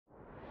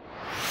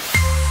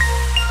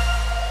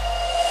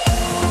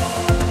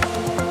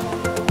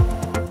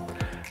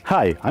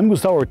Hi, I'm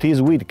Gustavo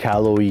Ortiz with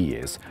Cal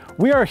Oes.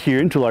 We are here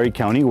in Tulare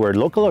County where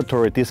local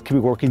authorities keep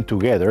working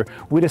together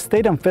with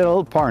state and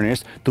federal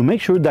partners to make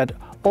sure that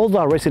all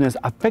the residents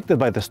affected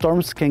by the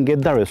storms can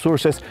get the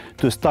resources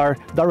to start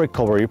the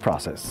recovery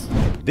process.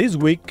 This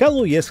week, Cal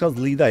Oes has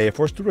led the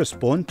efforts to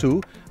respond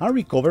to and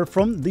recover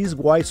from these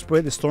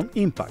widespread storm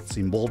impacts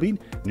involving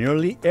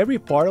nearly every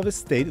part of the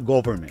state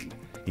government.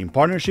 In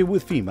partnership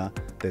with FEMA,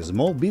 the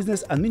Small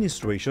Business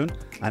Administration,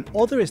 and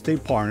other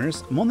state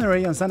partners,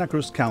 Monterey and Santa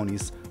Cruz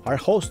counties are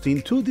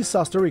hosting 2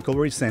 disaster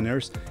recovery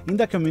centers in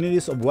the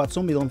communities of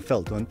Watsonville and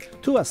Felton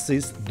to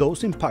assist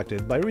those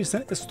impacted by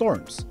recent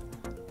storms.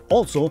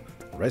 Also,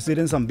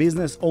 residents and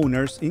business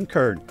owners in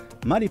Kern,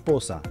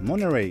 Mariposa,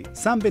 Monterey,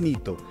 San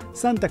Benito,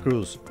 Santa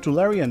Cruz,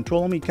 Tulare, and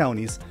Tuolumne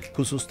counties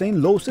who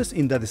sustain losses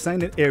in the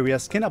designated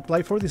areas can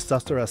apply for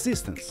disaster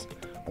assistance.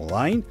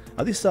 Online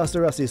at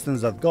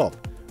disasterassistance.gov,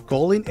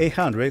 calling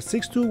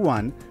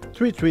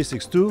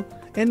 800-621-3362,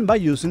 and by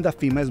using the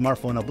FEMA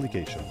smartphone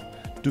application.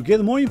 To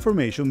get more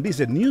information,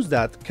 visit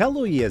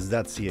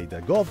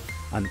news.caloes.ca.gov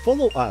and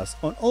follow us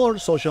on all our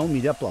social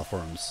media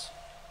platforms.